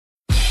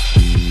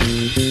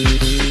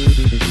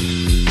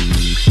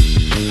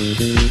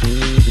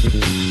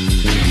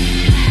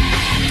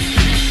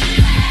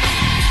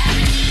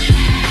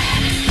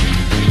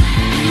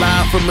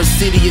a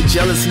city of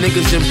jealous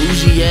niggas and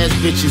bougie ass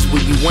bitches,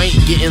 where you ain't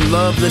getting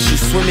love unless you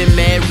swimming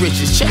mad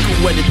riches. Check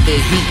who weathered the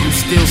heat, you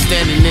still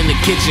standing in the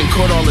kitchen,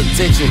 caught all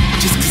attention.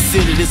 Just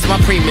consider this my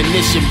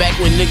premonition. Back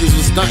when niggas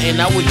was stunting,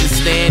 I would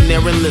just stand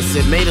there and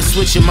listen. Made a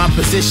switch in my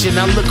position,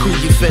 now look who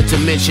you fed to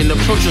mention.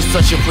 Approach with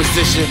such a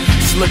precision,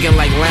 it's looking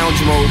like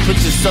lounge mode. Put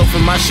yourself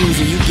in my shoes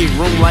and you get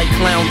room like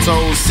clown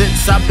toes.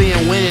 Since I've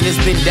been winning, it's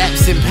been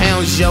daps and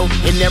pounds, yo.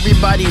 And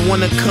everybody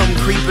wanna come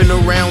creeping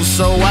around,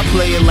 so I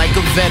play it like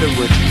a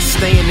veteran,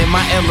 staying in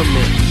my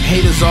element.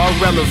 Haters are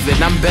relevant,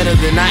 I'm better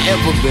than I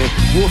ever been.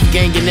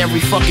 Wolfgang in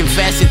every fucking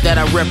facet that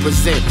I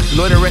represent.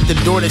 Loiter at the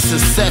door to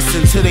success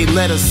until they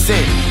let us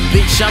in.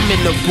 Bitch, I'm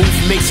in the booth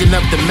mixing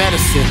up the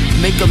medicine.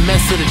 Make a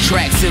mess of the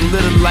tracks and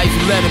little life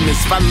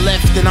lettermans. If I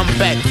left, then I'm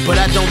back, but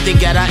I don't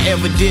think that I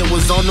ever did.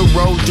 Was on the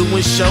road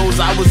doing shows,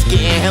 I was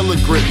getting hella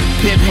grip.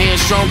 Pimp hand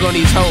strong on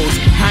these hoes,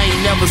 I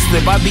ain't never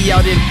slip. I be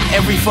out in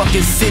every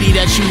fucking city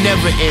that you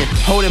never in.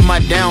 Holding my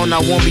down, I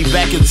won't be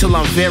back until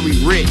I'm very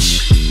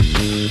rich.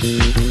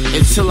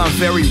 Until I'm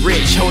very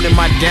rich, holding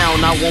my down,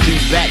 I won't be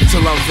back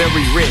till I'm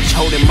very rich.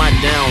 Holding my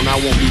down, I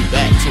won't be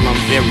back till I'm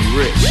very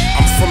rich.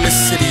 I'm from the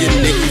city of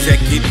niggas that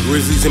get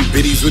grizzlies and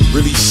biddies with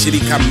really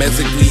shitty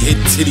cosmetically hit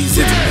titties.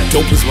 It's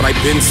dope is what I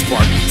been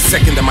sparked.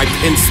 Second to my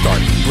pen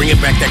start,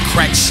 bringing back that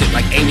crack shit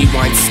like Amy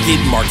Wine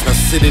skid marks. Now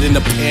sit it in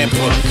the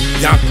pamper.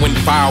 Yonk went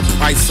viral,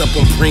 price up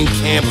on Preem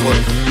Camper.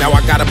 Now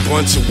I got a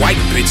bunch of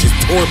white bitches,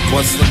 tour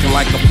bus looking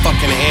like a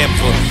fucking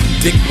hamper.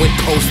 Dick went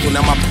postal,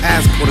 now my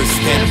passport is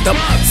stamped up.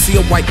 See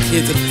a white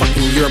kids in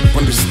fucking Europe,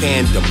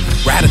 understand them.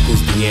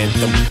 Radicals the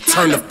anthem,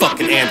 turn the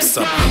fucking amps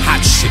up. Hot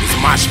shit is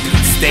mosh pit,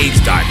 stage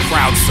dive,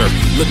 crowd surf.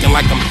 Looking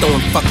like I'm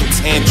throwing fucking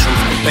tantrums.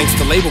 Thanks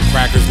to label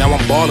crackers, now I'm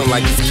balling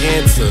like it's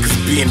cancer. Cause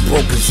being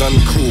broke is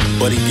uncool,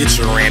 buddy, get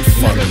your aunt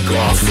fucked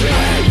off.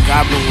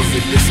 Goblin was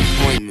a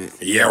disappointment.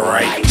 Yeah,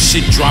 right.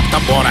 Shit dropped,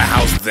 I bought a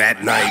house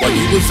that night. While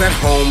you was at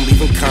home,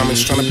 leaving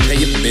comments, trying to pay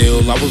a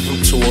bill. I was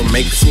on tour,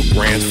 making some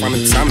grands,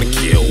 finding time to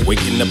kill.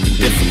 Waking up in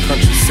different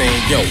countries saying,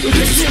 yo, is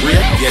this real?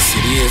 Yes,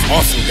 it is.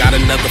 Awesome, got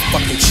another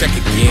fucking check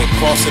again.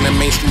 Crossing the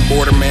mainstream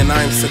border, man,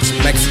 I am such a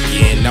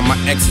Mexican. Now my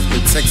ex has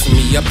been texting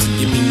me up to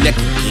give me neck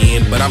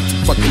again. But I'm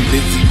too fucking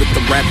busy with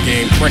the rap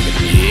game, pregnant.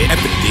 Yeah,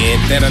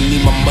 evident that I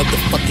need my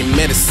motherfucking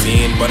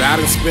medicine. But I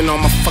done spent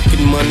all my fucking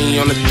money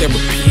on the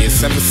therapy.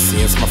 It's ever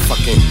since my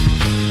fucking...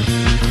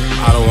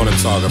 I don't wanna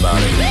talk about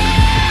it.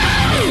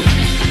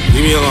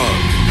 Leave me alone.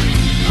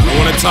 I don't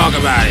wanna talk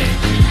about it.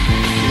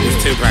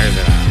 It's too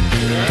crazy.